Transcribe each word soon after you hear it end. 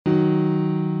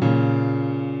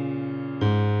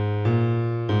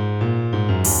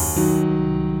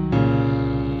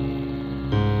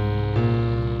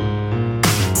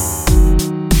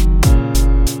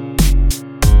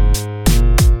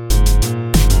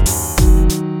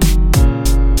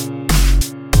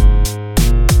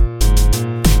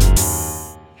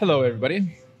Hello,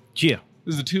 everybody. Yeah.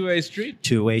 This is the two-way street.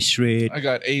 Two-way street. I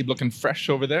got Abe looking fresh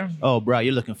over there. Oh, bro,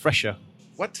 you're looking fresher.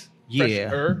 What? Yeah.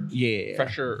 Fresher? Yeah.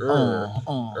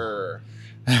 Fresher.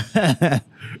 I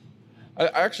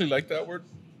actually like that word.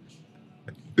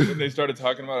 When they started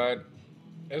talking about it,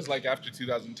 it was like after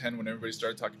 2010 when everybody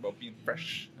started talking about being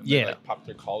fresh. And they like pop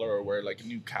their collar or wear like a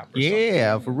new cap or something.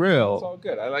 Yeah, for real. It's all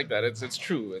good. I like that. It's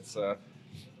true.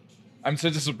 I'm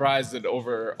such a surprised that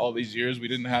over all these years we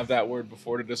didn't have that word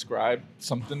before to describe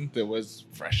something that was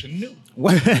fresh and new.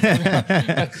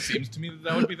 That seems to me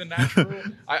that would be the natural.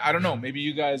 I don't know. Maybe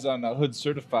you guys on Hood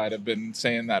Certified have been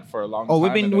saying that for a long time.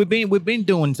 We've been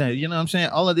doing that. You know what I'm saying?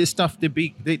 All of this stuff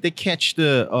they catch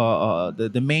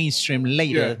the mainstream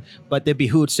later, but they be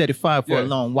Hood Certified for a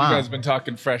long while. You guys been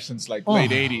talking fresh since like late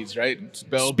 80s, right?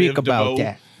 Speak about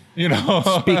that. You know,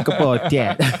 speak about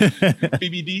that.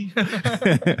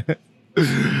 BBD.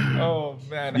 Oh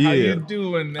man, how you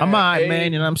doing? Man? I'm all right,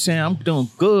 man. You know what I'm saying? I'm doing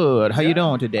good. How you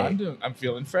doing today? I'm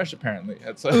feeling fresh. Apparently,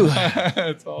 that's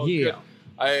it's all good.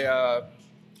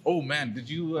 Oh man, did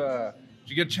you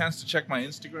get a chance to check my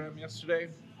Instagram yesterday?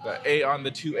 The A on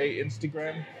the 2A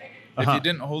Instagram. If you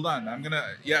didn't, hold on.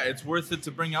 It's worth it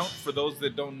to bring out for those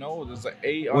that don't know. There's an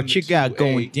A on what you got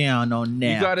going down on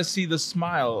now? You got to see the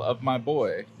smile of my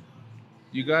boy.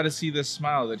 You got to see the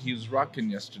smile that he was rocking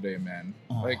yesterday, man.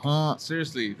 Like,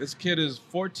 seriously, this kid is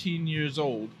 14 years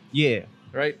old. Yeah.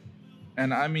 Right?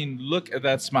 And I mean, look at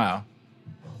that smile.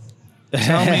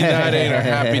 Tell me that ain't a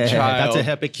happy child. That's a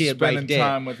happy kid right there. Spending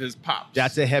time with his pops.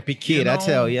 That's a happy kid, I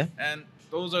tell you. And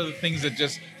those are the things that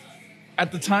just,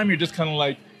 at the time, you're just kind of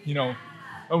like, you know,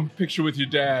 a picture with your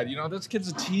dad. You know, this kid's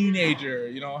a teenager.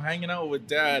 You know, hanging out with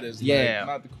dad is like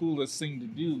not the coolest thing to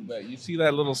do. But you see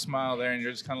that little smile there, and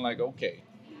you're just kind of like,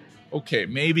 okay,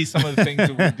 maybe some of the things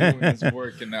that we're doing is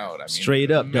working out. I mean,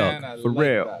 straight up, man, dog, for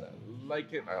real. That. I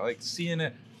like it. I like seeing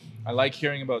it. I like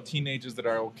hearing about teenagers that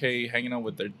are okay hanging out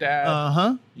with their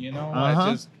dad. You know,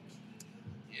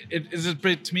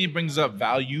 to me, it brings up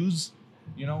values.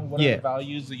 You know, what are the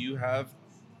values that you have?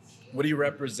 What are you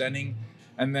representing?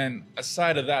 And then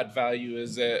aside of that value,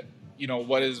 is it, you know,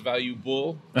 what is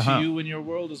valuable to you in your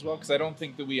world as well? Because I don't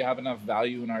think that we have enough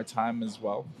value in our time as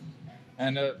well.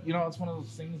 And, you know, it's one of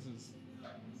those things is,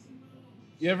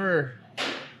 you ever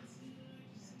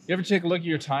take a look at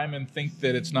your time and think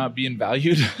that it's not being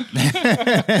valued?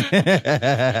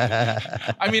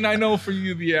 I mean, I know for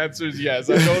you the answer is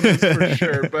yes. I know this for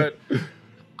sure. But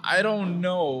I don't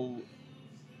know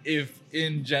if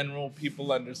in general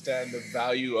people understand the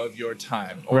value of your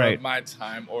time or of my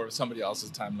time or somebody else's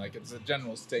time. Like, it's a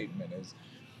general statement is,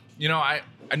 you know, I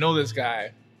know this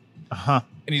guy and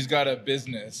he's got a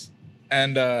business.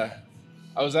 And I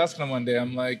was asking him one day,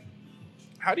 I'm like,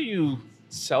 how do you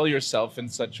sell yourself in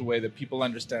such a way that people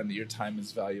understand that your time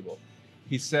is valuable?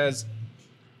 He says,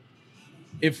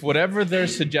 if whatever they're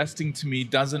suggesting to me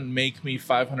doesn't make me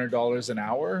 $500 an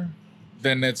hour,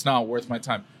 then it's not worth my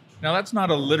time. Now, that's not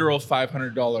a literal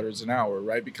 $500 an hour,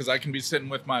 right? Because I can be sitting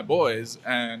with my boys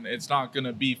and it's not going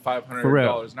to be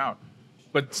 $500 an hour.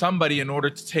 But somebody, in order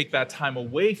to take that time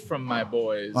away from my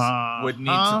boys, would need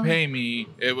to pay me.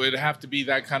 It would have to be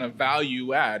that kind of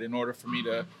value add in order for me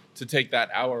to take that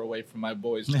hour away from my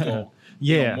boys to go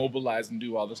mobilize and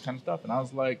do all this kind of stuff. And I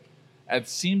was like, it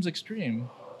seems extreme,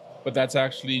 but that's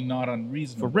actually not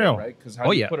unreasonable. For real. Right? Because how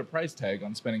do you put a price tag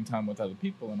on spending time with other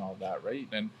people and all that, right?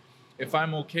 And if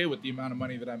I'm okay with the amount of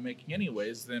money that I'm making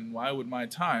anyways, then why would my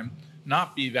time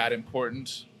not be that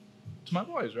important to my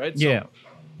boys, right? So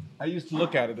I used to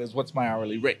look at it as, what's my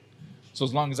hourly rate? So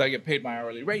as long as I get paid my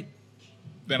hourly rate,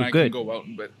 then I can go out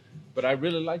and but I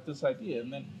really like this idea.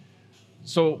 And then,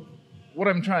 so what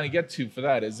I'm trying to get to for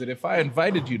that is that if I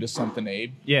invited you to something,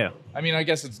 Abe, I mean, I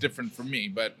guess it's different for me,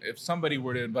 but if somebody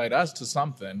were to invite us to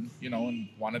something, you know, and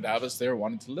wanted to have us there,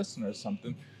 wanted to listen or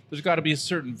something, there's got to be a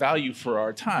certain value for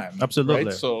our time. Absolutely.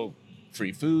 Right? So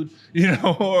free food, you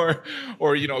know,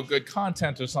 or you know, good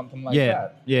content or something like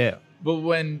that. Yeah. But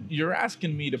when you're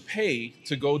asking me to pay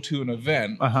to go to an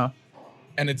event,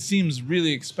 and it seems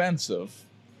really expensive,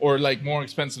 or like more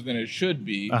expensive than it should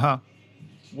be,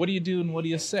 what do you do and what do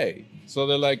you say? So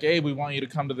they're like, hey, we want you to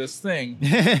come to this thing,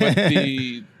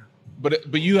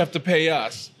 but you have to pay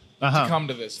us to come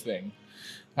to this thing.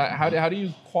 How do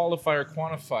you qualify or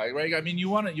quantify, right? I mean, you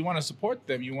want to support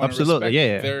them, you want to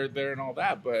respect their and all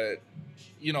that, but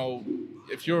you know,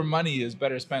 if your money is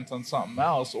better spent on something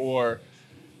else, or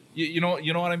you know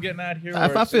what I'm getting at here.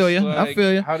 I feel you. Like, I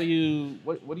feel you. How do you?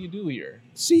 What do you do here?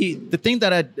 See, the thing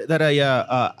that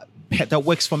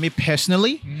works for me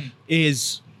personally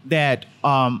is that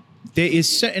there is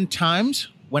certain times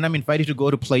when I'm invited to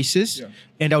go to places, Yeah.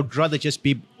 and I would rather just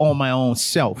be on my own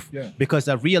self Yeah. because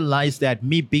I realize that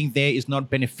me being there is not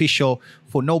beneficial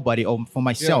for nobody or for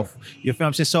myself. You feel what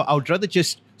I'm saying? So I would rather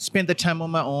just spend the time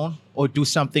on my own or do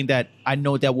something that I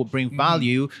know that will bring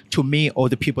value to me or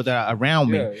the people that are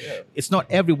around me. Yeah. It's not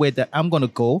everywhere that I'm gonna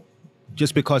go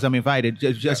just because I'm invited.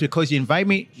 Just because you invite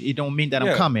me, it don't mean that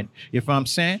I'm coming. You feel what I'm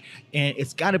saying? And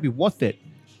it's got to be worth it.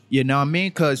 You know what I mean?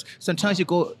 Because sometimes you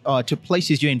go to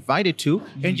places you're invited to,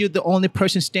 and you're the only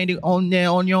person standing on there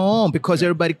on your own because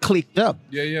everybody clicked up.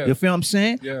 Yeah. You feel what I'm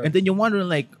saying? Yeah. And then you're wondering,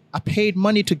 like, I paid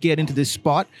money to get into this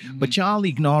spot, but y'all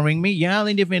ignoring me. Y'all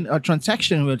ain't even a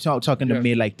transaction with talking to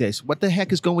me like this. What the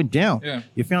heck is going down? Yeah.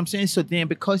 You feel what I'm saying? So then,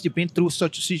 because you've been through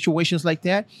such situations like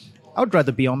that, I would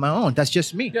rather be on my own. That's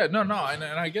just me. Yeah, no, and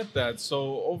I get that.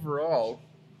 So overall,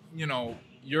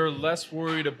 you're less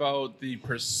worried about the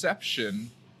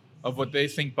perception of what they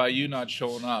think by you not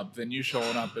showing up than you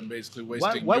showing up and basically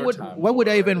wasting your time. Why would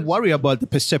I even worry about the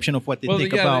perception of what they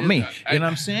think about me? I You know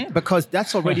what I'm saying? Because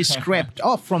that's already scrapped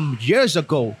off from years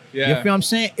ago. Yeah. You feel what I'm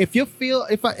saying? If you feel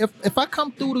if I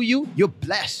come through to you, you're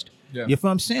blessed. Yeah. You feel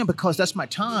what I'm saying? Because that's my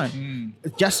time.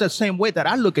 Just the same way that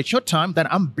I look at your time,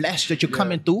 that I'm blessed that you're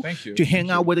coming through Thank you. to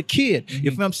hang out with a kid. You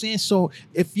feel what I'm saying? So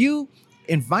if you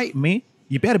invite me,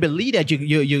 you better believe that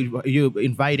you're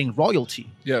inviting royalty.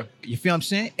 Yeah. You feel what I'm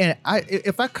saying? And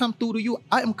if I come through to you,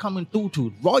 I am coming through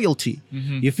to royalty.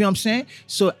 You feel what I'm saying?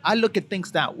 So I look at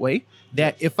things that way,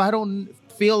 that if I don't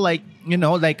feel like,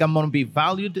 like I'm going to be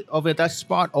valued over that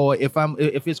spot, or if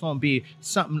it's going to be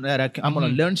something that I'm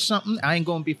going to learn something, I ain't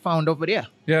going to be found over there.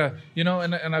 Yeah,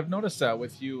 and I've noticed that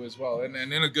with you as well, and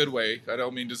in a good way. I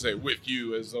don't mean to say with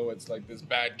you as though it's like this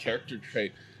bad character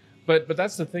trait, but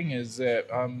that's the thing is that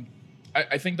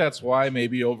I think that's why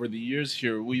maybe over the years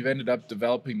here we've ended up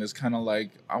developing this kind of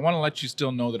like, I want to let you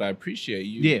still know that I appreciate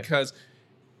you, because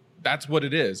that's what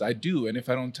it is. I do, and if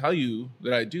I don't tell you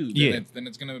that I do, then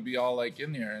it's gonna be all like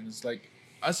in there, and it's like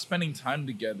us spending time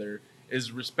together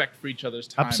is respect for each other's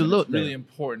time. Absolutely, and it's really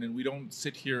important, and we don't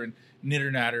sit here and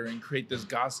nitter natter and create this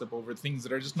gossip over things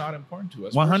that are just not important to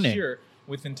us. 100. We're here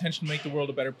with intention to make the world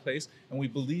a better place, and we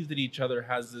believe that each other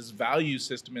has this value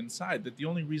system inside, that the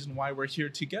only reason why we're here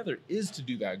together is to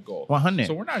do that goal. 100.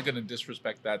 So we're not going to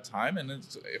disrespect that time, and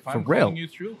if I'm real. calling you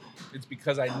through, it's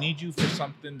because I need you for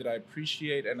something that I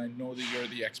appreciate, and I know that you're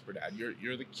the expert at.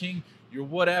 You're the king. You're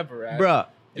whatever at. Bruh,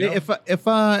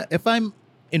 if I'm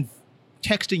in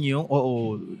texting you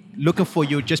or looking for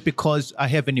you just because I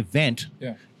have an event,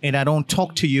 and I don't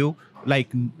talk to you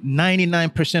like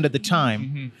 99% of the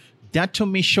time, that to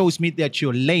me shows me that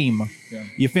you're lame. Yeah.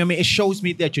 You feel me? It shows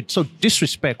me that you're so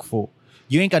disrespectful.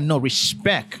 You ain't got no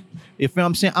respect. You feel what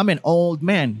I'm saying? I'm an old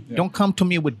man. Yeah. Don't come to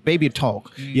me with baby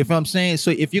talk. You feel what I'm saying?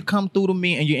 So if you come through to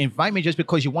me and you invite me just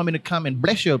because you want me to come and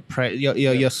bless your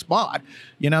spot,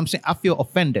 you know what I'm saying? I feel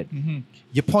offended.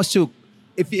 You're supposed to,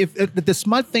 if the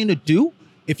smart thing to do,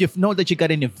 if you know that you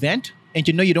got an event and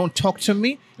you know you don't talk to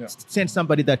me, send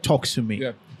somebody that talks to me.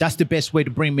 Yeah. That's the best way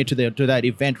to bring me to that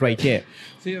event right there.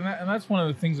 See, and that's one of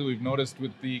the things that we've noticed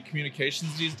with the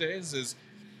communications these days is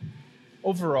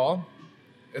overall,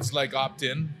 it's like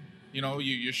opt-in.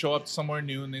 You show up somewhere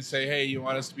new and they say, hey, you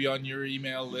want us to be on your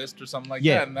email list or something like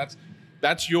that. And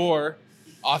that's your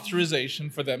authorization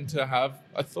for them to have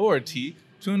authority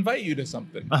to invite you to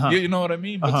something. You know what I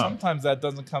mean? But sometimes that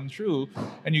doesn't come true,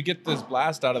 and you get this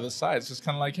blast out of the side. It's just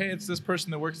kind of like, hey, it's this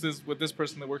person that works with this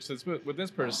person that works with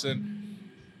this person.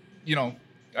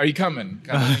 Are you coming?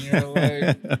 And you're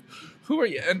like, who are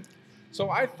you? And so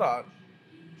I thought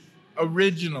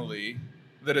originally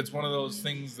that it's one of those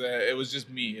things that it was just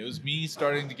me. It was me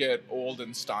starting to get old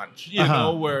and staunch,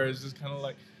 where it's just kind of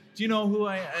like, do you know who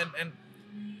I am?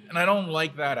 And I don't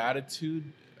like that attitude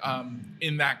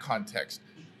in that context.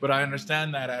 But I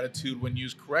understand that attitude when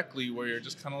used correctly, where you're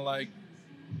just kind of like,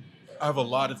 I have a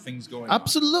lot of things going on.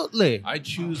 Absolutely. I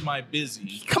choose my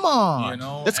busy. Come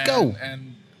on. Let's go.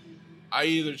 And I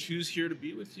either choose here to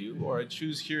be with you, or I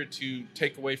choose here to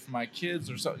take away from my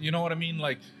kids or something. You know what I mean?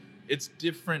 Like, it's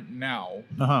different now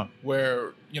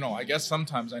where, I guess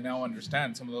sometimes I now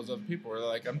understand some of those other people are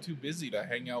like, I'm too busy to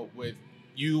hang out with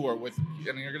you or with,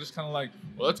 and you're just kind of like,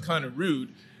 well, that's kind of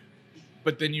rude.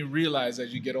 But then you realize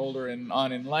as you get older and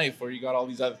on in life, where you got all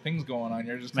these other things going on,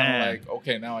 you're just kind of like,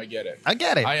 okay, now I get it. I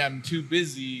get it. I am too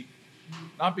busy,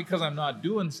 not because I'm not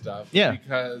doing stuff,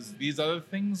 because these other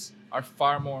things are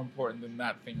far more important than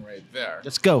that thing right there.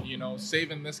 Let's go.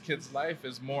 Saving this kid's life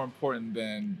is more important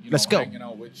than hanging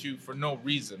out with you for no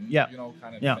reason.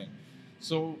 Kind of thing.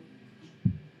 So,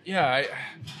 I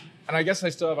guess I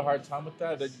still have a hard time with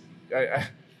that.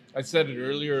 I said it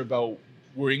earlier about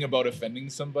worrying about offending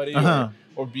somebody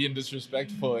or being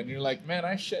disrespectful, and you're like, man,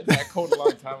 I shed that coat a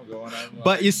long time ago, and I'm like,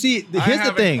 But you see, here's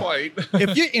the thing: quite.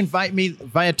 if you invite me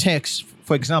via text,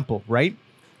 for example, right?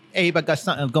 Abe, I got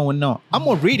something going on. I'm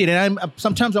gonna read it, and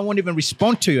sometimes I won't even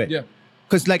respond to it. Yeah.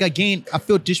 Because, like, again, I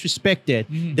feel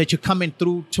disrespected that you're coming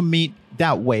through to me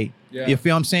that way. Yeah. You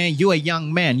feel what I'm saying? You're a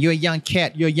young man. You're a young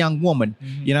cat. You're a young woman.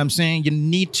 You know what I'm saying? You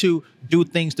need to do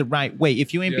things the right way.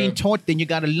 If you ain't being taught, then you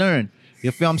got to learn. You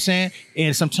feel what I'm saying?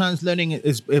 And sometimes learning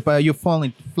is if you're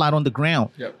falling flat on the ground.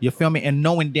 Yep. You feel me? And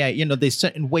knowing that, there's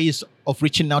certain ways of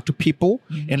reaching out to people.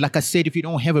 And like I said, if you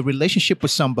don't have a relationship with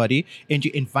somebody and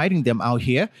you're inviting them out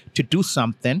here to do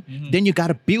something, then you got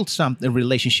to build a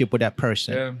relationship with that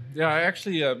person. Yeah. I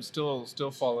actually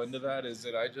still fall into that. Is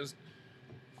that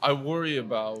I worry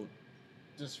about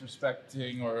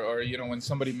disrespecting or when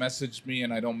somebody messaged me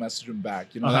and I don't message them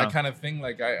back, that kind of thing.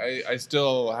 Like I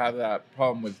still have that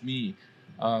problem with me.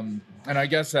 And I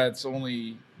guess that's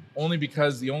only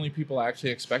because the only people I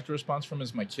actually expect a response from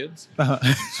is my kids.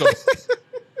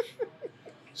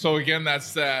 So again,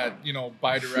 that's that,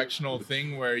 bi-directional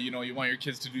thing where, you want your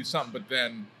kids to do something, but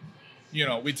then,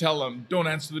 we tell them, don't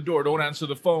answer the door, don't answer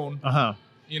the phone.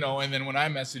 And then when I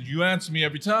message, you answer me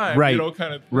every time, right.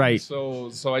 Kind of thing. Right. So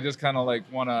I just kind of like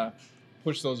want to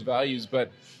push those values.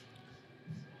 But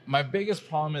my biggest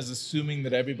problem is assuming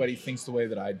that everybody thinks the way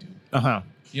that I do.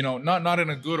 Not in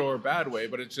a good or a bad way,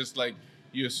 but it's just like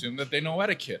you assume that they know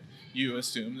etiquette. You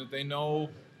assume that they know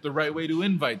the right way to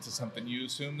invite to something. You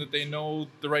assume that they know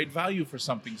the right value for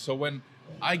something. So when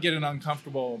I get an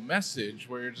uncomfortable message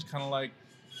where you're just kind of like,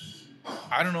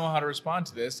 I don't know how to respond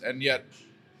to this, and yet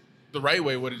the right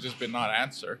way would have just been not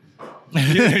answer. But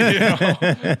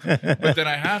then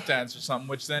I have to answer something,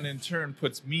 which then in turn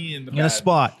puts me in the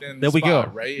spot. There we go.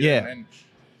 Right? Yeah. And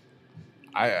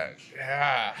I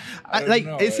don't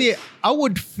know. See, I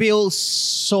would feel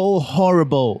so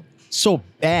horrible, so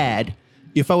bad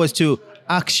if I was to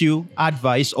ask you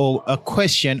advice or a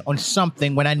question on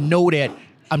something when I know that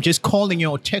I'm just calling you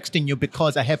or texting you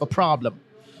because I have a problem.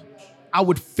 I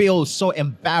would feel so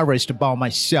embarrassed about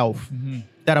myself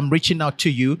that I'm reaching out to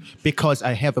you because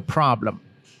I have a problem.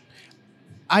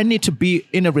 I need to be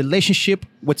in a relationship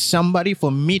with somebody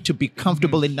for me to be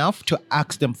comfortable enough to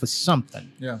ask them for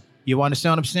something. Yeah. You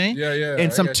understand what I'm saying? Yeah.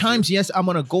 And sometimes, yes, I'm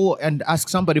gonna go and ask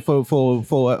somebody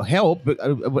for help,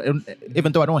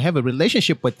 even though I don't have a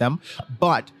relationship with them.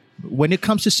 But when it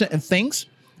comes to certain things,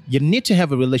 you need to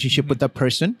have a relationship with that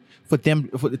person for them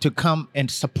to come and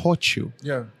support you.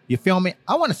 Yeah. You feel me?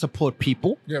 I want to support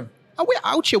people. Yeah. We're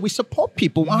out here. We support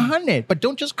people 100. But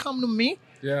don't just come to me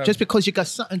just because you got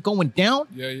something going down.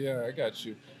 Yeah. I got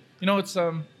you. It's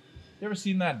you ever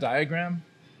seen that diagram?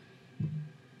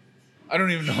 I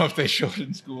don't even know if they show it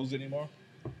in schools anymore,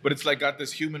 but it's like got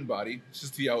this human body. It's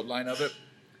just the outline of it.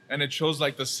 And it shows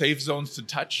like the safe zones to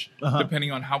touch depending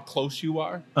on how close you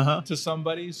are to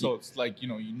somebody. So it's like,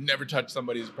 you never touch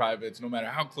somebody's privates, no matter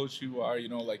how close you are,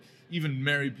 like even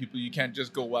married people, you can't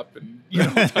just go up and,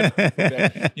 touch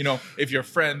them. If you're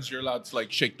friends, you're allowed to like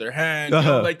shake their hand,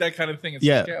 like that kind of thing. It's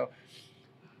like,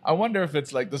 I wonder if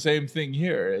it's like the same thing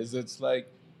here is it's like,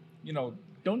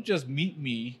 don't just meet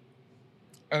me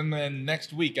and then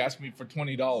next week ask me for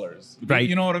 $20. Right.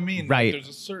 You know what I mean? Right. Like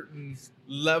there's a certain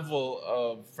level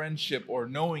of friendship or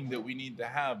knowing that we need to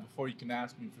have before you can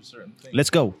ask me for certain things. Let's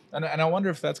go. And I wonder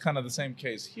if that's kind of the same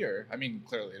case here. I mean,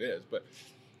 clearly it is, but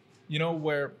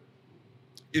where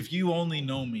if you only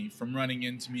know me from running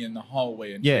into me in the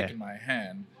hallway and shaking my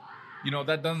hand,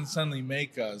 that doesn't suddenly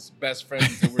make us best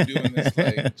friends that we're doing this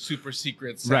like super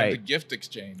secret Santa gift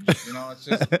exchange. It's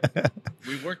just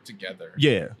we work together.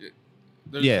 Yeah.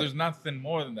 There's nothing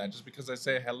more than that. Just because I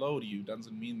say hello to you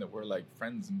doesn't mean that we're like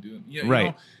friends and doing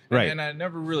right. And it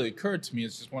never really occurred to me.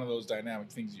 It's just one of those dynamic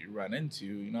things that you run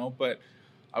into, But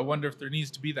I wonder if there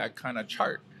needs to be that kind of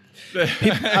chart.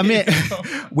 I mean,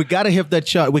 we gotta have that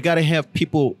chart. We gotta have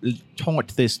people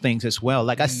taught these things as well.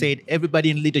 Like I said,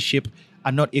 everybody in leadership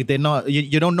are not. They're not.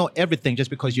 You don't know everything just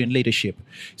because you're in leadership.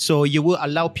 So you will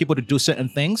allow people to do certain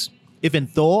things, even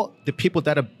though the people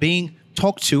that are being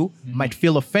talked to might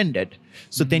feel offended.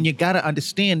 So then you got to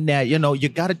understand that, you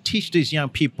got to teach these young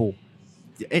people,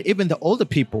 even the older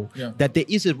people, that there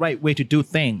is a right way to do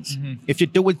things. If you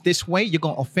do it this way, you're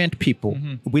going to offend people.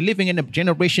 We're living in a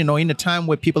generation or in a time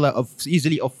where people are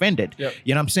easily offended. Yep.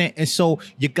 You know what I'm saying? And so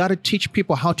you got to teach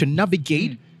people how to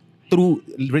navigate through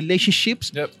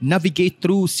relationships, navigate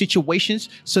through situations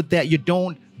so that you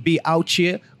don't be out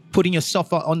here putting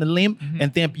yourself out on the limb,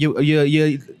 and then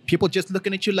you people just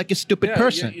looking at you like a stupid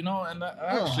person. And that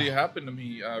actually happened to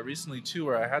me recently too,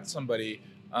 where I had somebody,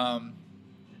 I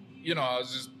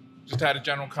was just had a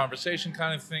general conversation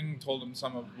kind of thing, told them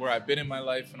some of where I've been in my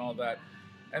life and all that.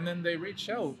 And then they reached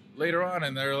out later on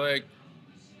and they're like,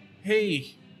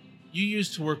 hey, you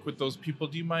used to work with those people.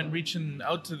 Do you mind reaching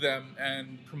out to them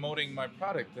and promoting my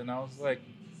product? And I was like,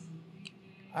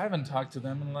 I haven't talked to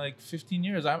them in like 15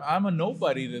 years. I'm a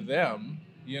nobody to them,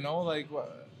 you know, like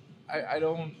I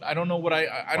don't know what I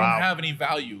don't have any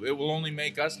value. It will only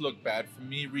make us look bad for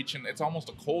me reaching. It's almost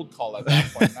a cold call at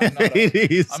that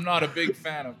point. I'm not a big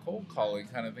fan of cold calling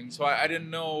kind of thing. So I didn't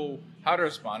know how to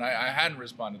respond. I hadn't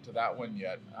responded to that one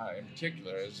yet in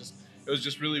particular. It was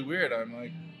just really weird. I'm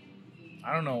like,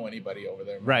 I don't know anybody over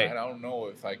there. Man. Right. I don't know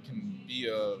if I can be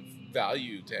of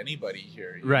value to anybody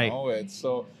here. You right. know?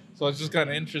 So it's just kind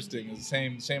of interesting. It's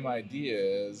the same idea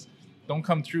is don't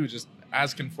come through just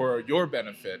asking for your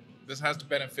benefit. This has to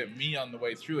benefit me on the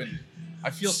way through. And I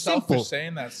feel selfish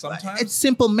saying that sometimes. It's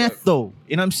simple math, though.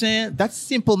 You know what I'm saying? That's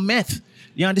simple math.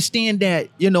 You understand that,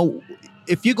 you know,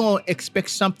 if you're going to expect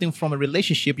something from a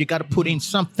relationship, you got to put in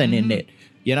something in it.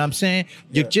 You know what I'm saying?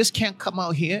 You just can't come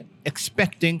out here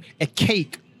expecting a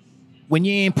cake when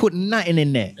you ain't putting nothing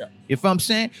in there. Yeah. You know what I'm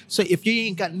saying? So if you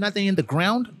ain't got nothing in the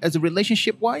ground as a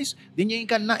relationship-wise, then you ain't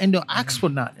got nothing to ask for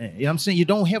nothing. You know what I'm saying? You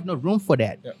don't have no room for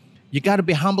that. Yeah. You got to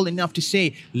be humble enough to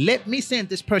say, let me send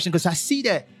this person because I see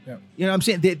that, you know what I'm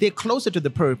saying? They're closer to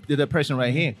the person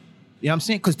right here. You know what I'm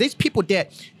saying? Because there's people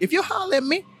that, if you holler at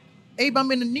me, Abe,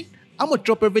 I'm in the need, I'm going to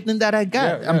drop everything that I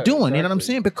got. I'm doing, exactly. You know what I'm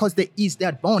saying? Because there is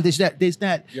that bond. There's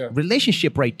that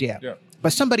relationship right there. Yeah.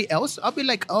 But somebody else, I'll be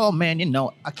like, oh, man, you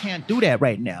know, I can't do that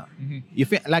right now. Mm-hmm. You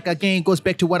feel like, again, it goes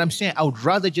back to what I'm saying. I would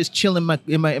rather just chill in my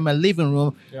living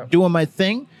room doing my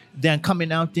thing than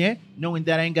coming out there knowing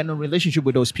that I ain't got no relationship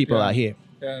with those people out here.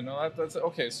 Yeah, no, that's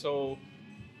okay. So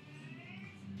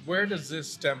where does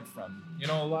this stem from? You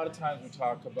know, a lot of times we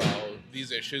talk about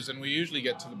these issues and we usually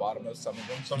get to the bottom of some of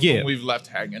them. Some of them we've left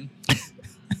hanging.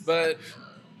 But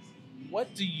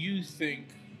what do you think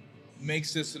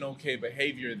makes this an okay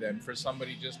behavior then for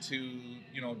somebody just to,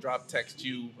 you know, drop text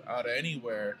you out of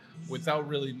anywhere without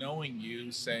really knowing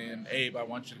you, saying, Abe, I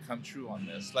want you to come true on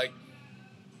this? Like,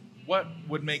 what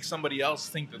would make somebody else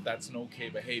think that that's an okay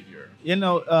behavior? You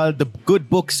know, the good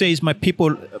book says my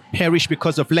people perish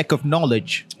because of lack of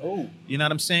knowledge. Oh. You know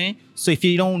what I'm saying? So if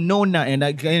you don't know nothing,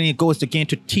 again, it goes again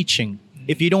to teaching.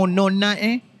 If you don't know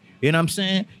nothing, you know what I'm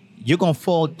saying? You're going to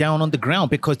fall down on the ground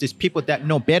because there's people that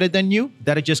know better than you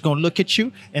that are just going to look at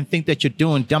you and think that you're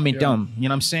doing dumb. You know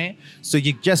what I'm saying? So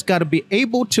you just got to be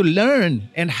able to learn.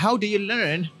 And how do you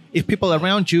learn if people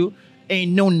around you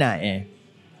ain't know nothing?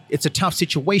 It's a tough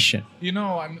situation. You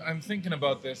know, I'm thinking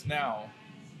about this now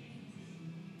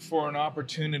for an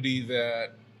opportunity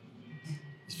that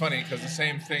it's funny because the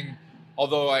same thing,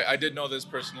 although I did know this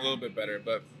person a little bit better,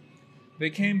 but they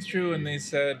came through and they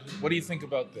said, what do you think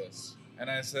about this? And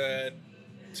I said,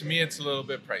 to me, it's a little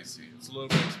bit pricey. It's a little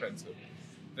bit expensive.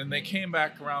 Then they came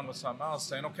back around with something else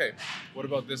saying, okay, what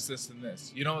about this, this, and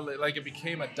this? You know, like it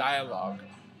became a dialogue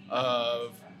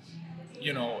of,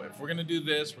 you know, if we're going to do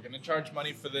this, we're going to charge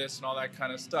money for this and all that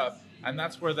kind of stuff. And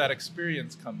that's where that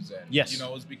experience comes in. Yes. You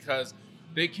know, is because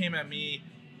they came at me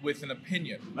with an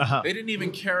opinion. Uh-huh. They didn't even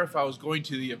care if I was going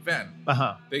to the event.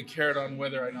 Uh-huh. They cared on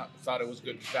whether I thought it was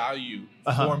good value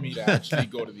for me to actually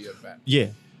go to the event. Yeah.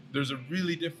 There's a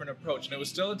really different approach. And it was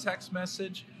still a text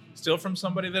message, still from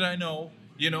somebody that I know,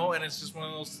 you know, and it's just one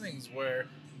of those things where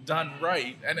done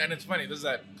right, and it's funny, this is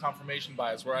that confirmation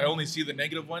bias where I only see the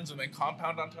negative ones and then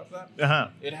compound on top of that. Uh-huh.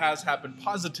 It has happened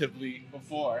positively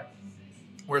before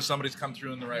where somebody's come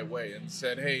through in the right way and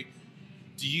said, hey,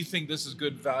 do you think this is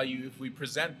good value if we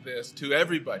present this to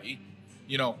everybody?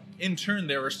 You know, in turn,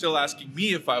 they were still asking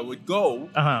me if I would go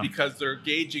because they're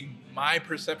gauging my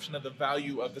perception of the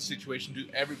value of the situation to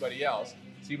everybody else.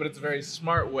 See, but it's a very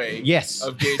smart way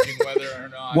of gauging whether or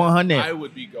not I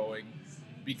would be going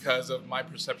because of my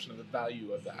perception of the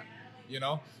value of that. You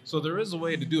know? So there is a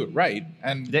way to do it right.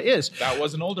 And there is. That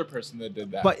was an older person that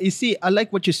did that. But you see, I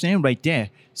like what you're saying right there.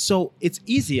 So it's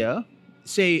easier,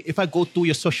 say, if I go through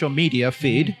your social media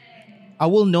feed, I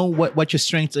will know what your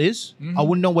strength is. I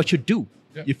will know what you do.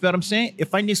 Yeah. You feel what I'm saying?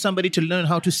 If I need somebody to learn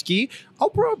how to ski, I'll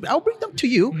bring them to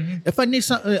you. If I need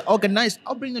some organized,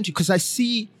 I'll bring them to you because I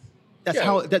see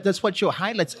that's what your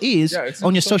highlights is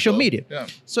on your social media. Yeah.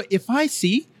 So if I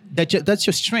see that's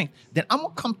your strength, then I'm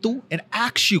gonna come through and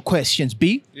ask you questions,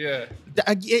 B. Yeah.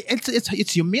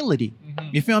 It's humility.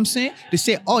 You feel what I'm saying? To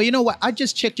say, oh, you know what? I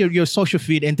just checked your social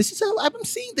feed, and this is how I've been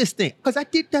seeing this thing because I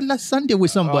did that last Sunday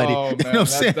with somebody. Oh man, you know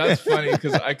that's funny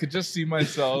because I could just see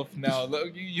myself now.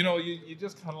 You know, you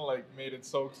just kind of like made it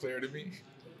so clear to me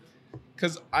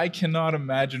because I cannot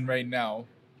imagine right now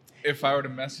if I were to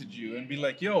message you and be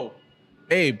like, yo,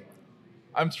 Abe,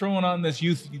 I'm throwing on this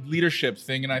youth leadership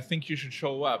thing, and I think you should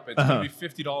show up. It's going to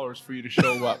be $50 for you to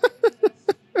show up.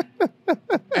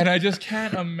 And I just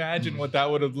can't imagine what that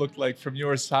would have looked like from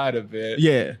your side of it.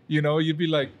 Yeah. You know, you'd be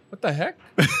like, what the heck?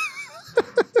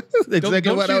 Exactly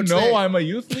don't what you I would know say. I'm a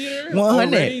youth leader 100.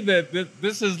 already? That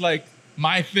this is like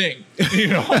my thing. You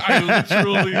know, I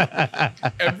literally,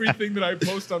 everything that I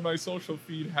post on my social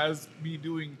feed has me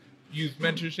doing youth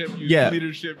mentorship, youth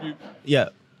leadership. Yeah.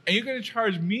 And you're going to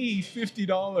charge me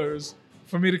 $50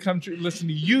 for me to come listen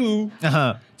to you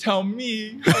tell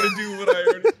me how to do what I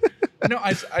already. No,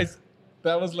 I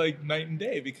that was like night and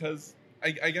day, because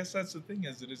I guess that's the thing,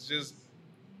 is that it's just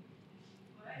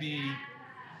the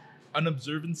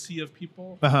unobservancy of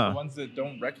people, the ones that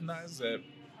don't recognize that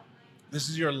this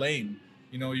is your lane.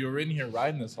 You know, you're in here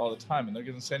riding this all the time, and they're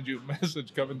going to send you a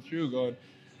message coming through going,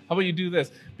 how about you do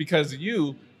this? Because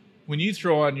when you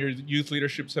throw on your youth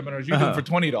leadership seminars, you do it for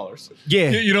 $20. Yeah.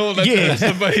 You know, that's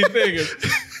the funny thing.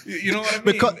 You know what I mean?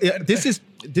 Because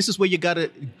this is where you got to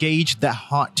gauge the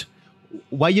heart.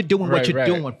 Why you're doing what you're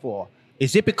doing for.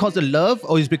 Is it because of love,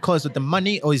 or is it because of the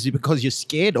money, or is it because you're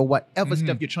scared, or whatever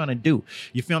stuff you're trying to do?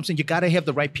 You feel what I'm saying? You got to have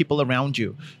the right people around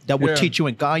you that will teach you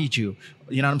and guide you.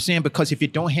 You know what I'm saying? Because if you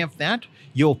don't have that,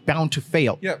 you're bound to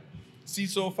fail. Yeah. See,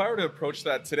 so if I were to approach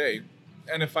that today,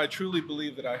 and if I truly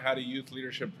believe that I had a youth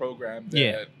leadership program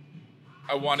that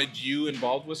I wanted you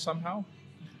involved with somehow,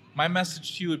 my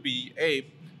message to you would be, Abe,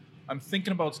 I'm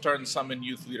thinking about starting something in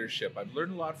youth leadership. I've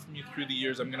learned a lot from you through the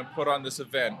years. I'm going to put on this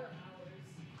event.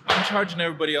 I'm charging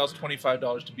everybody else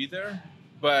 $25 to be there,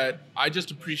 but I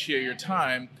just appreciate your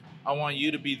time. I want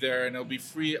you to be there, and it'll be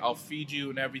free. I'll feed you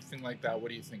and everything like that. What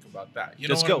do you think about that? You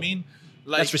know what I mean?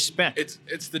 Like, that's respect.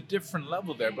 It's the different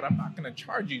level there, but I'm not going to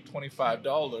charge you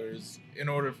 $25 in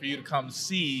order for you to come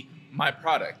see my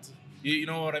product. You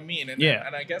know what I mean? And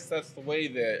I guess that's the way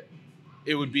that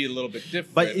it would be a little bit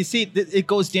different. But you see, it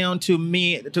goes down to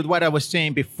what I was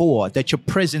saying before, that your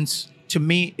presence to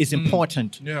me is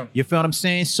important. Yeah. You feel what I'm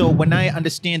saying? So when I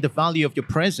understand the value of your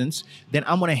presence, then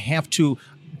I'm going to have to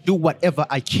do whatever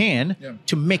I can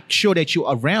to make sure that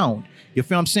you're around. You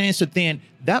feel what I'm saying? So then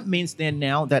that means then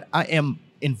now that I am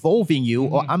involving you,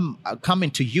 or I'm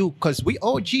coming to you, because we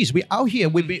out here.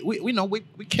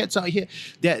 We kids out here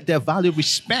that value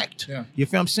respect. Yeah. You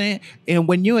feel what I'm saying? And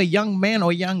when you're a young man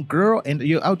or a young girl and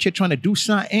you're out here trying to do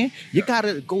something, you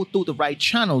gotta go through the right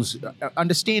channels.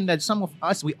 Understand that some of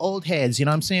us, we old heads. You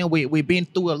know what I'm saying? We've been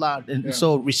through a lot, and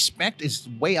so respect is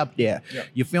way up there. Yeah.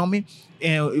 You feel me?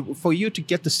 And for you to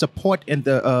get the support and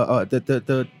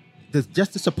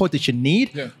just the support that you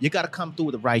need, you got to come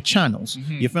through the right channels.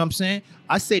 You feel what I'm saying?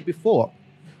 I said before,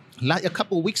 like a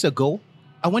couple of weeks ago,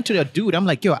 I went to the dude. I'm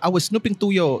like, yo, I was snooping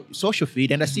through your social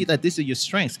feed, and I see that this is your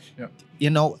strengths. Yeah. You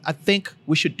know, I think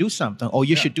we should do something, or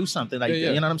you should do something like that.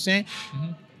 You know what I'm saying?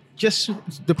 Just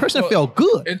the person felt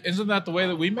good. Isn't that the way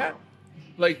that we met?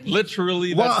 Like,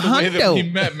 literally, that's the way that we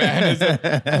met, man. Is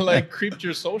that I, like, creeped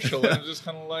your social, and it's just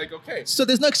kind of like, okay. So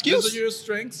there's no excuse. These are your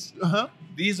strengths.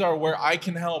 These are where I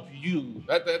can help you.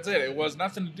 That's it. It was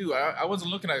nothing to do. I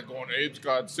wasn't looking at it going, Abe's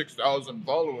got 6,000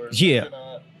 followers.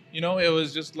 Yeah. You know, it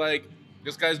was just like,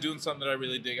 this guy's doing something that I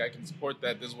really dig. I can support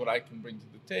that. This is what I can bring to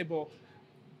the table.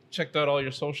 Checked out all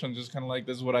your social and just kind of like,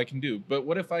 this is what I can do. But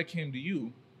what if I came to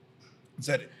you and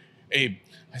said, Abe,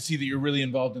 I see that you're really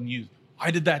involved in youth. I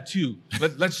did that too.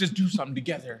 Let's just do something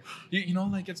together. You know,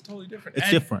 like, it's totally different. It's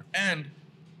different. And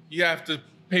you have to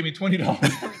pay me $20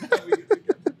 every time we get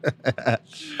together.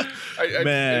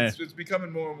 Man. It's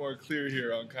becoming more and more clear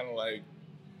here on kind of like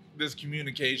this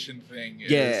communication thing.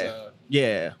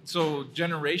 So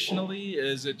generationally,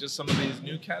 is it just some of these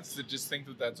new cats that just think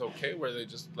that that's okay, where they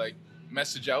just like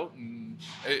message out, and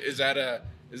is that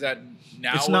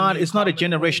now? It's not a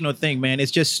generational thing, man.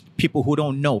 It's just people who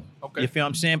don't know. Okay. You feel what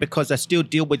I'm saying? Because I still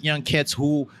deal with young cats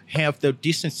who have the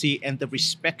decency and the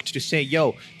respect to say,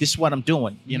 yo, this is what I'm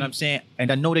doing. You know what I'm saying?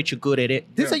 And I know that you're good at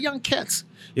it. These are young cats.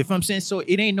 You feel what I'm saying? So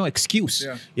it ain't no excuse.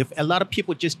 Yeah. If a lot of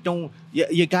people just don't,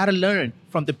 you got to learn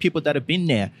from the people that have been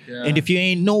there. Yeah. And if you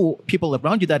ain't know people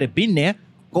around you that have been there,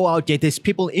 go out there. There's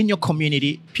people in your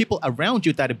community, people around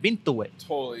you that have been through it.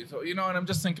 Totally. So, you know, and I'm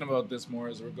just thinking about this more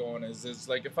as we're going, is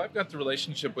like, if I've got the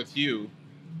relationship with you,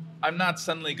 I'm not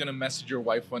suddenly going to message your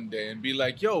wife one day and be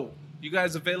like, yo, you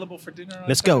guys available for dinner on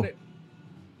Let's Saturday?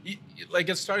 go. Like,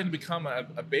 it's starting to become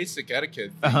a basic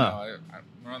etiquette thing now.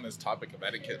 We're on this topic of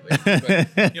etiquette lately,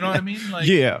 but you know what I mean? Like,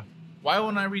 why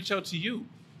wouldn't I reach out to you?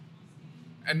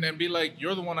 And then be like,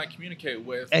 you're the one I communicate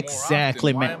with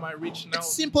exactly, more often. man. Why am I reaching out?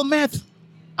 It's simple math.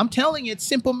 I'm telling you, it's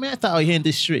simple math out here in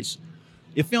the streets.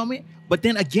 You feel me? But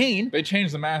then again, they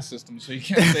changed the math system, so you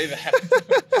can't say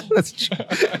that. that's true.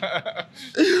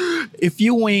 If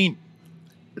you ain't,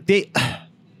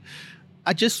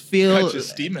 I just feel Got you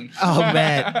steaming. Oh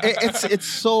man,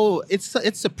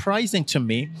 it's surprising to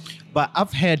me, but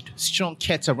I've had strong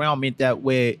cats around me that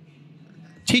were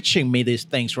teaching me these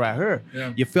things right here.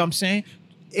 Yeah. You feel what I'm saying?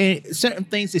 And certain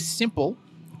things is simple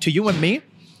to you and me,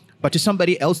 but to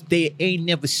somebody else, they ain't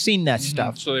never seen that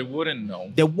stuff. So they wouldn't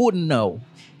know. They wouldn't know.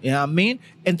 You know what I mean?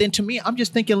 And then to me, I'm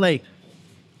just thinking like,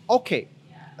 okay,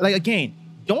 like again,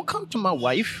 don't come to my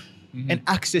wife and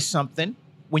ask her something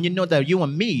when you know that you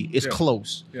and me is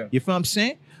close. Yeah. You feel what I'm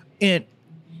saying? And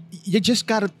you just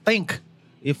gotta think.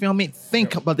 You feel me?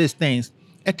 Think about these things.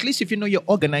 At least if you know you're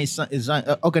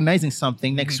organizing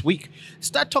something next week,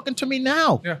 start talking to me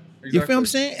now. Yeah, exactly. You feel what I'm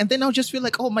saying? And then I'll just feel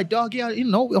like, oh, my dog, yeah, you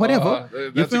know, whatever.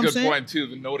 That's you a feel good point too.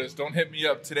 The notice: don't hit me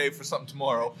up today for something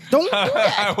tomorrow. Don't do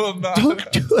that. I will not.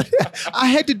 Don't do that. I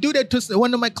had to do that to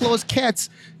one of my close cats.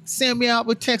 Send me out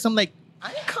with text. I'm like,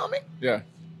 I ain't coming. Yeah.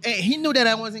 And he knew that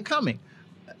I wasn't coming.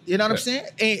 You know what I'm saying?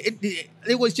 And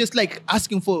it was just like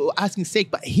asking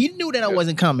sake, but he knew that I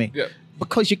wasn't coming. Yeah.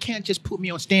 Because you can't just put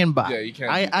me on standby. Yeah, you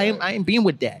can't. I ain't being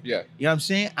with that. Yeah. You know what I'm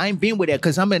saying? I ain't being with that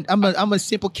because I'm a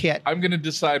simple cat. I'm gonna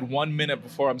decide 1 minute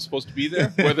before I'm supposed to be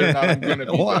there whether or not I'm gonna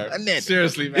be 100. there.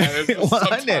 Seriously, man.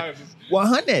 100.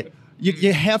 100.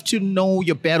 You have to know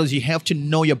your battles. You have to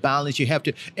know your balance. You have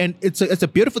to, and it's a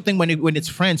beautiful thing when it's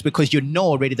friends because you know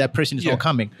already that person is all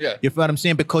coming. Yeah. You feel what I'm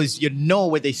saying? Because you know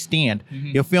where they stand.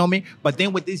 You feel me? But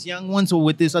then with these young ones or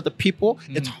with these other people,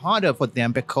 it's harder for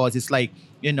them because it's like,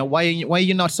 you know, why are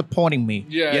you not supporting me?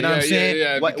 Yeah, you know what I'm saying?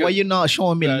 Yeah, why you not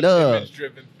showing me that love?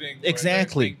 image-driven thing.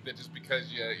 Exactly. They think that just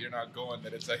because you're not going,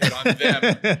 that it's a hit on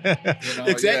them. You know?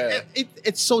 Exactly. Yeah.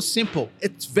 It's so simple.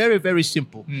 It's very, very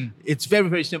simple. It's very,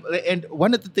 very simple. And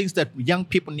one of the things that young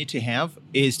people need to have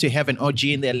is to have an OG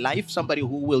in their life, somebody who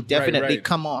will definitely Right.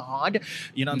 come on hard,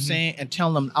 you know what I'm saying, and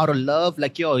tell them out of love,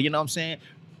 like, yo, you know what I'm saying?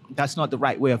 That's not the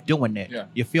right way of doing it. Yeah.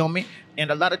 You feel me? And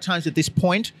a lot of times at this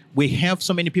point, we have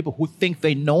so many people who think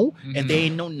they know and they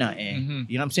ain't know nothing.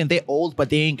 You know what I'm saying? They're old, but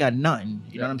they ain't got nothing.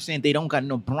 You know what I'm saying? They don't got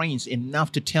no brains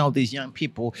enough to tell these young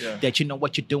people that, you know,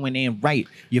 what you're doing ain't right.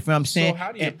 You feel what I'm saying? So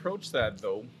how do you approach that,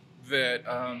 though? That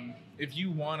if you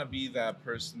want to be that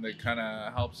person that kind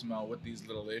of helps them out with these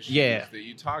little issues, that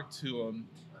you talk to them,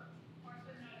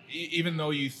 even though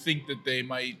you think that they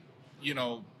might, you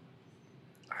know,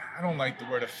 I don't like the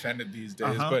word offended these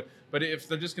days, but if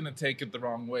they're just gonna take it the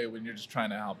wrong way when you're just trying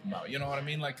to help them out, you know what I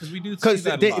mean? Like, because we do see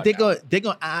that a lot they're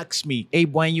gonna ask me,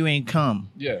 Abe, why you ain't come?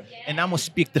 Yeah. And I'm gonna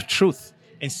speak the truth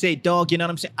and say, dog, you know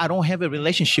what I'm saying? I don't have a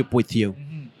relationship with you.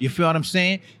 You feel what I'm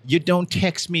saying? You don't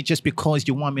text me just because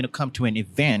you want me to come to an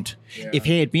event. Yeah. If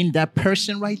he had been that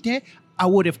person right there, I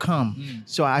would have come.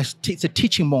 So it's a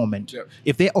teaching moment. Yep.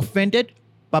 If they're offended,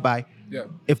 bye-bye. Yeah.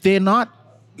 If they're not,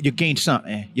 you gain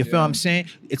something. You feel what I'm saying?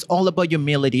 It's all about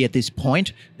humility at this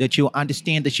point, that you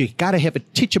understand that you got to have a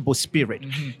teachable spirit.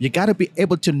 You got to be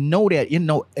able to know that, you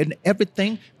know, in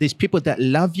everything, there's people that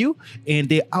love you and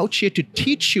they're out here to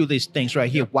teach you these things right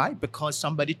here. Why? Because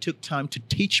somebody took time to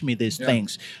teach me these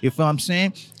things. You feel what I'm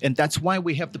saying? And that's why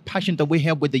we have the passion that we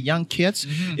have with the young kids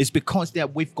is because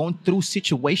that we've gone through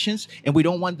situations and we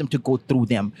don't want them to go through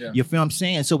them. You feel what I'm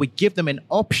saying? And so we give them an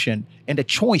option and a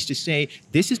choice to say,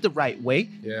 this is the right way.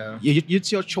 Yeah.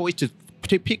 It's your choice to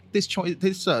pick this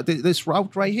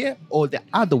route right here or the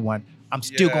other one. I'm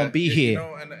still gonna be here. You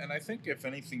know, and I think if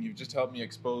anything, you've just helped me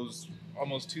expose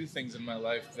almost two things in my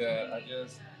life that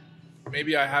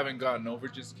maybe I haven't gotten over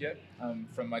just yet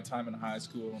from my time in high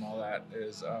school and all that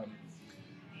is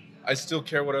I still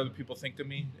care what other people think of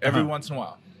me every once in a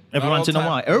while. Every once in a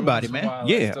while, everybody, man.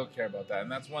 I still care about that,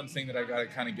 and that's one thing that I gotta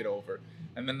kind of get over.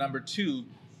 And then number two,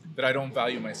 that I don't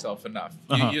value myself enough.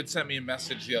 You had sent me a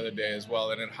message the other day as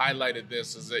well, and it highlighted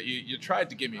this, is that you tried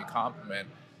to give me a compliment,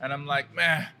 and I'm like,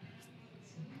 man,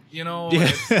 you know,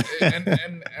 and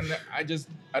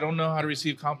I don't know how to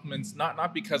receive compliments,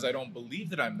 not because I don't believe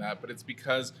that I'm that, but it's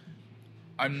because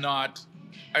I'm not,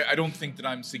 I don't think that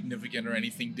I'm significant or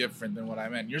anything different than what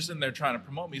I'm at. You're sitting there trying to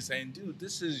promote me saying, dude,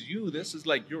 this is you. This is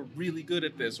like, you're really good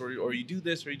at this, or you do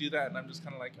this, or you do that. And I'm just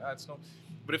kind of like, it's no,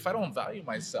 but if I don't value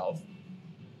myself,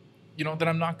 you know, then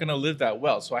I'm not going to live that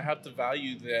well. So I have to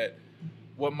value that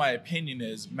what my opinion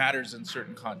is matters in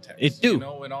certain contexts. It do. You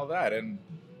know, and all that. And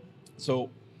so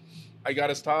I got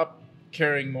to stop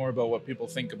caring more about what people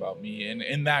think about me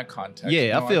in that context.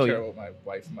 Yeah, I feel I care what my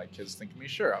wife and my kids think of me.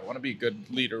 Sure, I want to be a good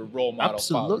leader, role model,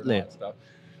 absolutely, father, and all that stuff.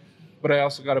 But I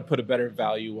also got to put a better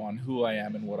value on who I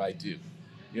am and what I do.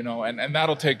 You know, and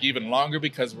that'll take even longer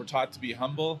because we're taught to be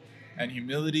humble. and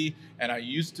humility, and I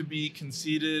used to be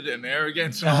conceited and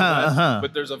arrogant and all that,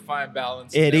 but there's a fine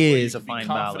balance. It is a be fine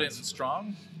confident balance. and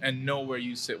strong and know where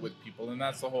you sit with people, and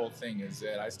that's the whole thing, is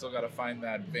that I still got to find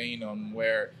that vein on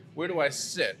where do I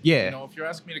sit. Yeah. You know, if you're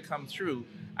asking me to come through,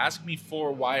 ask me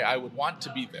for why I would want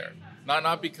to be there.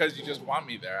 Not because you just want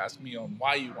me there. Ask me on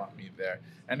why you want me there.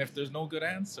 And if there's no good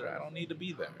answer, I don't need to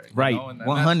be there. Right. Know? And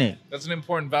 100. That's an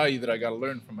important value that I got to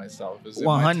learn for myself. Is that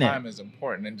 100. my time is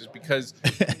important. And just because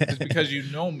you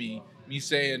know me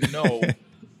saying no,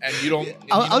 and you don't.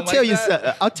 I'll tell you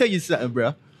something. I'll tell you something,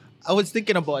 bro. I was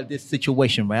thinking about this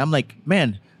situation, right? I'm like,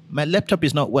 man, my laptop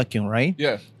is not working, right?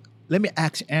 Yeah. Let me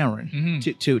ask Aaron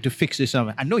to fix this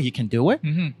up. I know he can do it,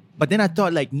 but then I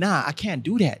thought, like, nah, I can't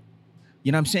do that.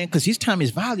 You know what I'm saying? Because his time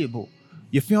is valuable.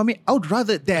 You feel me? I would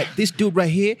rather that this dude right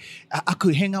here, I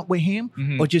could hang out with him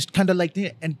or just kind of like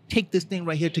that and take this thing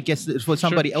right here to get for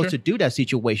somebody else to do that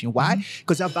situation. Why?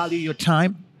 Because I value your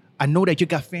time. I know that you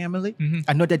got family.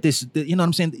 I know that this, you know what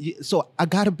I'm saying? So I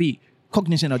got to be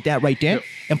cognizant of that right there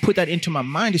and put that into my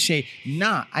mind to say,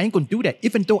 nah, I ain't going to do that.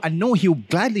 Even though I know he'll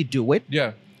gladly do it.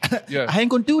 Yeah. I ain't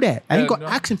going to do that. I ain't going to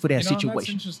ask him for that situation. That's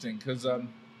interesting because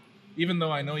even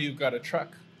though I know you've got a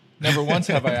truck, never once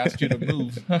have I asked you to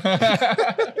move.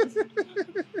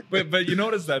 but you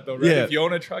notice that though, right? Yeah. If you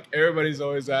own a truck, everybody's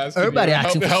always asking. Everybody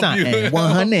asking for something.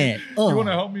 100. You want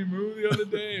to help me move the other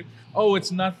day? Oh,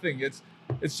 it's nothing.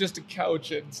 It's just a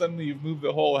couch, and suddenly you've moved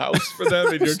the whole house for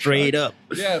them in your straight truck.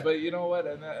 up. Yeah, but you know what?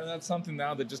 And that's something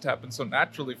now that just happens so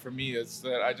naturally for me. Is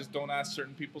that I just don't ask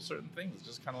certain people certain things. It's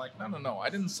just kind of like, no. I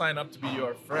didn't sign up to be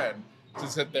your friend to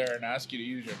sit there and ask you to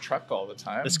use your truck all the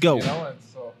time. Let's go. You know, and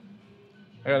so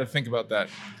I got to think about that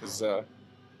because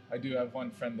I do have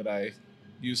one friend that I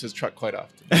use his truck quite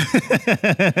often.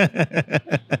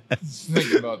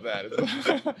 Think about that.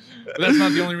 But that's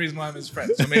not the only reason why I'm his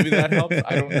friend. So maybe that helps.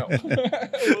 I don't know.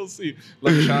 We'll see.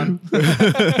 Like Sean.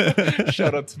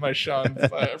 Shout out to my Sean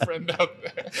friend out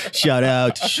there. Shout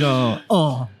out to Sean.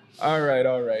 Oh. All right.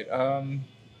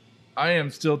 I am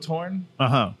still torn.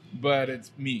 But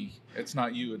it's me. It's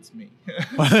not you. It's me.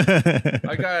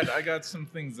 I got some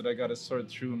things that I got to sort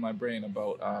through in my brain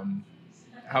about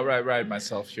how I ride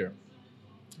myself here.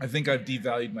 I think I've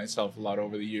devalued myself a lot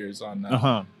over the years on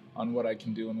what I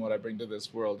can do and what I bring to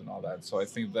this world and all that. So I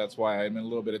think that's why I'm in a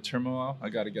little bit of turmoil. I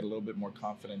got to get a little bit more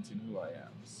confident in who I am.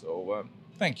 So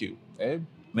thank you, Abe.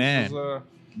 Man,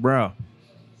 bro.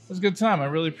 It was a good time. I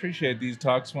really appreciate these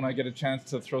talks when I get a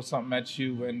chance to throw something at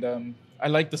you. And I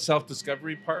like the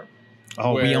self-discovery part.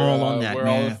 Oh, we all on that, where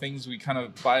man. all the things we kind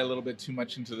of buy a little bit too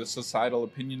much into the societal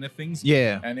opinion of things.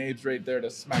 Yeah. And Abe's right there to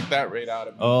smack that right out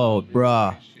of me. Oh,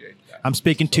 bruh. I'm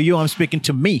speaking to you. I'm speaking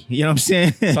to me. You know what I'm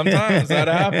saying? Sometimes that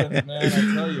happens, man.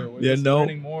 I tell you. We're just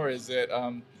learning more is that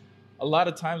a lot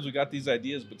of times we got these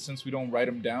ideas, but since we don't write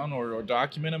them down or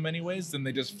document them anyways, then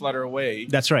they just flutter away.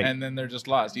 That's right. And then they're just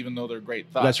lost, even though they're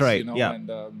great thoughts. That's right. You know? Yeah. And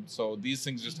so these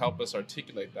things just help us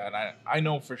articulate that. I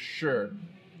know for sure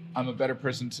I'm a better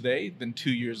person today than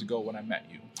 2 years ago when I met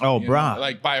you. Oh, brah.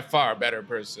 Like by far better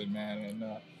person, man. And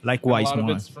likewise, and a lot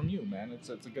man. of it's from you, man. It's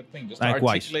a good thing just likewise. to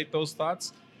articulate those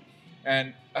thoughts.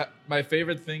 And my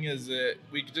favorite thing is that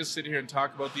we could just sit here and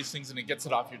talk about these things and it gets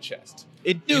it off your chest.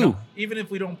 It do. You know, even if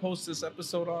we don't post this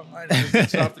episode online, it just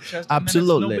gets it off the chest.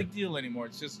 Absolutely. And then it's no big deal anymore.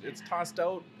 It's tossed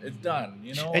out. It's done,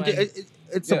 you know? And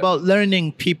it's about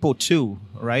learning people too,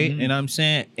 right? You know what I'm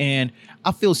saying? And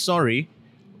I feel sorry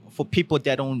for people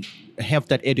that don't have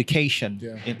that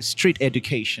education, street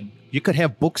education. You could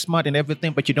have book smart and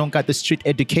everything, but you don't got the street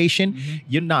education,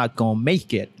 you're not going to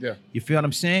make it. Yeah. You feel what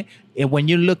I'm saying? And when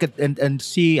you look at and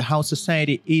see how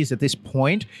society is at this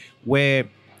point where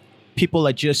people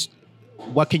are just,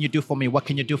 what can you do for me? What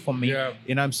can you do for me? Yeah.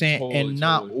 You know what I'm saying?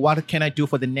 Totally, what can I do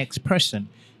for the next person?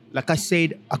 Like I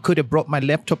said, I could have brought my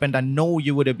laptop and I know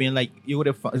you would have been like,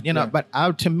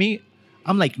 but to me,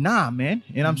 I'm like, nah, man.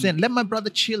 You know what I'm saying? Let my brother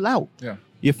chill out. Yeah.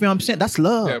 You feel what I'm saying? That's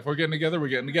love. Yeah, if we're getting together, we're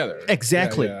getting together.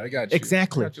 Exactly. Yeah, I got you.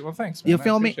 Exactly. I got you. Well, thanks, man. You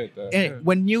feel me? That. And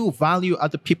when you value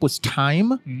other people's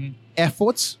time,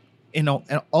 efforts, and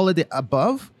all of the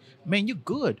above, man, you're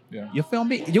good. Yeah. You feel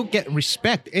me? You get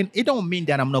respect. And it don't mean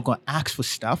that I'm not going to ask for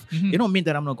stuff. It don't mean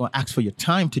that I'm not going to ask for your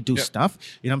time to do stuff.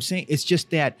 You know what I'm saying? It's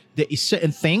just that there is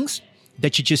certain things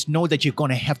that you just know that you're going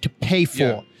to have to pay for.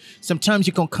 Yeah. Sometimes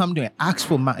you're going to come to and ask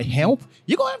for my help.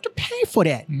 You're going to have to pay for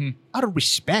that. Out of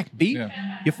respect, B.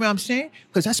 Yeah. You feel what I'm saying?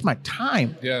 Because that's my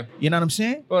time. Yeah. You know what I'm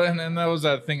saying? Well, and that was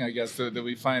that thing, I guess, that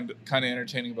we find kind of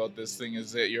entertaining about this thing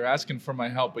is that you're asking for my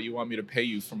help, but you want me to pay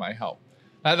you for my help.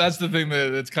 That's the thing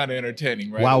that's kind of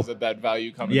entertaining, right? Wow. Is that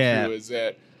value coming through is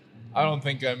that I don't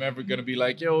think I'm ever going to be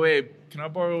like, yo, Abe, can I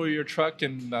borrow your truck?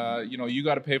 And, you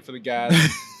got to pay for the gas.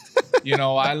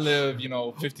 I live,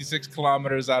 56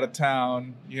 kilometers out of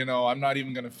town. I'm not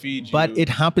even going to feed you. But it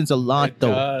happens a lot,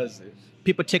 though. Does.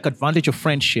 People take advantage of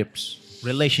friendships,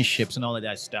 relationships, and all of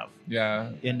that stuff. Yeah.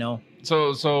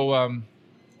 So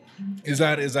is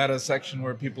that a section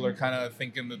where people are kind of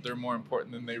thinking that they're more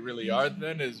important than they really are?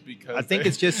 Then is because I think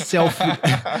it's just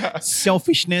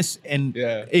selfishness and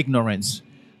ignorance.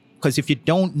 Because if you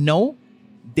don't know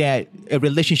that a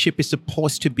relationship is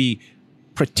supposed to be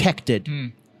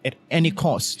protected at any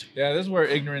cost. Yeah, this is where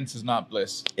ignorance is not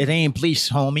bliss. It ain't bliss,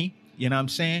 homie. You know what I'm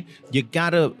saying? You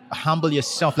gotta humble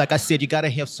yourself. Like I said, you gotta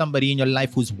have somebody in your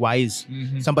life who's wise,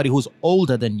 somebody who's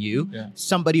older than you,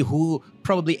 somebody who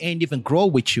probably ain't even grow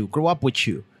up with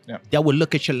you, that will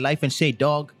look at your life and say,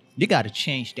 dog, you gotta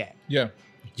change that. Yeah.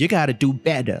 You gotta do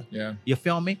better. Yeah. You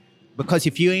feel me? Because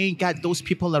if you ain't got those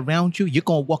people around you, you're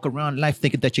gonna walk around life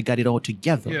thinking that you got it all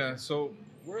together. Yeah, so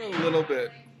we're a little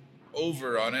bit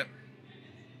over on it.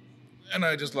 And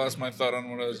I just lost my thought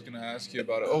on what I was going to ask you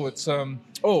about it. Oh, it's I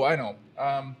know.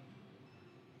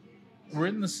 We're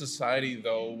in the society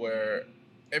though where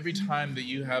every time that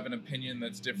you have an opinion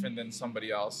that's different than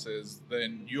somebody else's,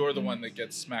 then you're the one that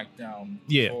gets smacked down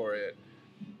for it.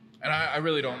 And I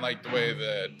really don't like the way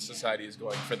that society is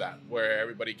going for that, where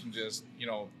everybody can just,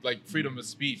 like freedom of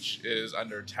speech is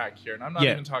under attack here. And I'm not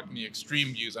even talking the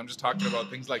extreme views. I'm just talking about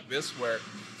things like this where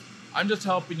I'm just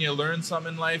helping you learn some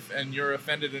in life and you're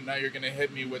offended and now you're going to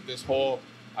hit me with this whole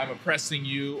I'm oppressing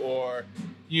you or,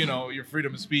 your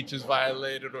freedom of speech is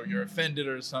violated or you're offended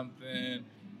or something.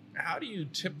 How do you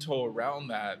tiptoe around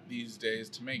that these days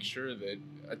to make sure that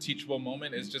a teachable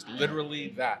moment is just literally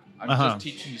that? I'm just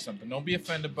teaching you something. Don't be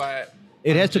offended by it.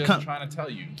 It has to come. Trying to tell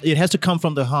you. It has to come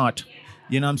from the heart.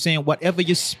 You know what I'm saying? Whatever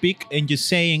you speak and you're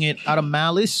saying it out of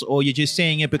malice or you're just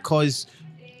saying it because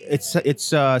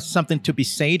it's something to be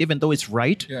said, even though it's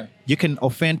right. Yeah. You can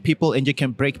offend people and you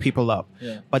can break people up.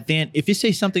 Yeah. But then if you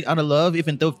say something out of love,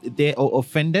 even though they're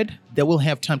offended, they will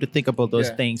have time to think about those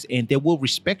things and they will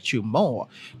respect you more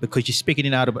because you're speaking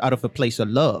it out of a place of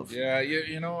love. Yeah,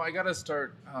 I gotta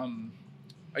start.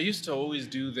 I used to always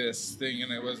do this thing,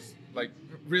 and it was like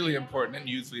really important in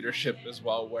youth leadership as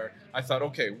well, where I thought,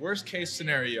 okay, worst case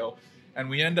scenario, and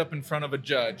we end up in front of a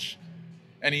judge.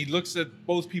 And he looks at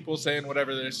both people saying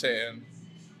whatever they're saying.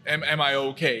 Am I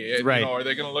okay? And, right. Are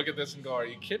they going to look at this and go, are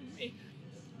you kidding me?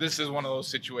 This is one of those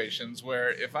situations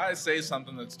where if I say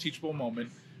something that's a teachable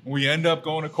moment, and we end up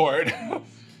going to court,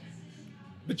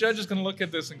 the judge is going to look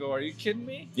at this and go, are you kidding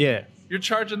me? Yeah. You're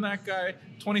charging that guy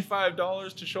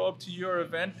 $25 to show up to your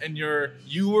event, and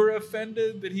you were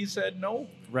offended that he said no?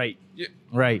 Right. Yeah.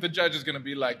 Right. The judge is going to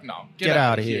be like, no, get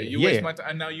out of here. You waste my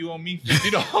time, and now you owe me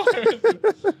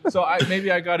 $50. So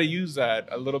maybe I got to use that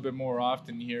a little bit more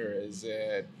often here. Is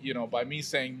that by me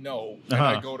saying no, and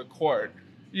I go to court.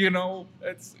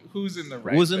 It's who's in the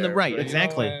right. Who's in the right?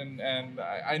 Exactly. And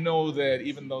I know that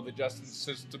even though the justice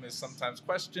system is sometimes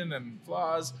questioned and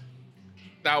flaws,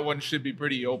 that one should be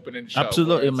pretty open and shut.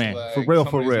 Absolutely, man. Like for real.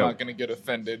 Somebody's not going to get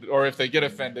offended, or if they get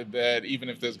offended, that even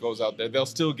if this goes out there, they'll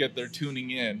still get their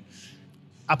tuning in.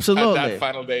 Absolutely. At that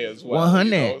final day as well.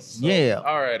 100. So, yeah.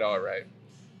 All right.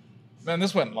 Man,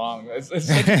 this went long. It's such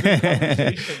a good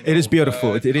conversation. It is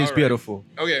beautiful. It is right. beautiful.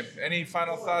 Okay. Any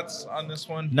final thoughts on this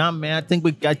one? Nah, man. I think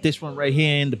we got this one right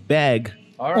here in the bag.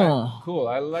 All right. Cool.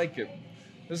 I like it.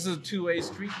 This is a 2A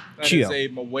street. That is a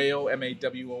Maweo,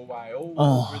 Mawyo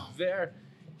over there.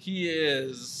 He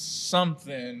is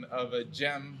something of a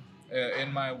gem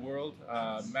in my world.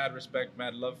 Mad respect,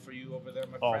 mad love for you over there,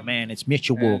 my friend. Oh, man, it's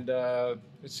mutual. And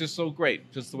it's just so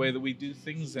great, just the way that we do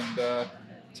things. And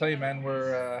tell you, man,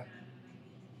 we're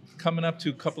coming up to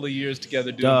a couple of years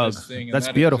together doing this thing. And that's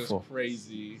that beautiful. Is just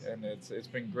crazy, and it's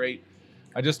been great.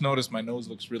 I just noticed my nose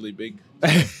looks really big.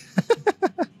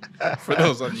 For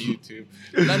those on YouTube.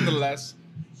 Nonetheless,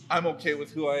 I'm okay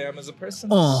with who I am as a person,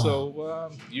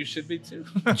 so you should be too.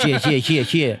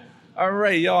 Yeah. All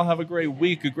right, y'all have a great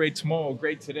week, a great tomorrow,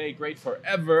 great today, great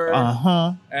forever.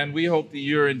 And we hope that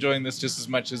you're enjoying this just as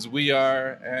much as we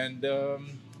are. And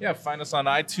find us on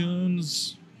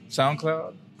iTunes,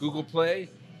 SoundCloud, Google Play.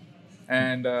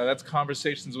 And that's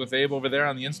Conversations with Abe over there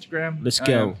on the Instagram. Let's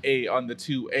go. A on the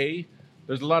 2A.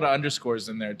 There's a lot of underscores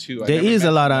in there, too. There is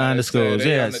a lot of underscores,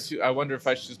 yes. I wonder if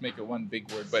I should just make it one big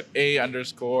word. But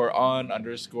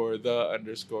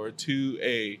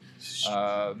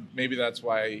A_on_the_2A. Maybe that's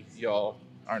why y'all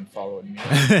aren't following me.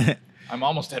 I'm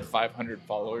almost at 500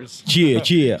 followers. Yeah.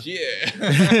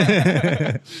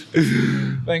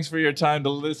 Thanks for your time to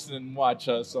listen and watch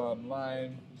us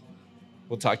online.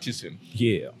 We'll talk to you soon.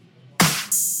 Yeah.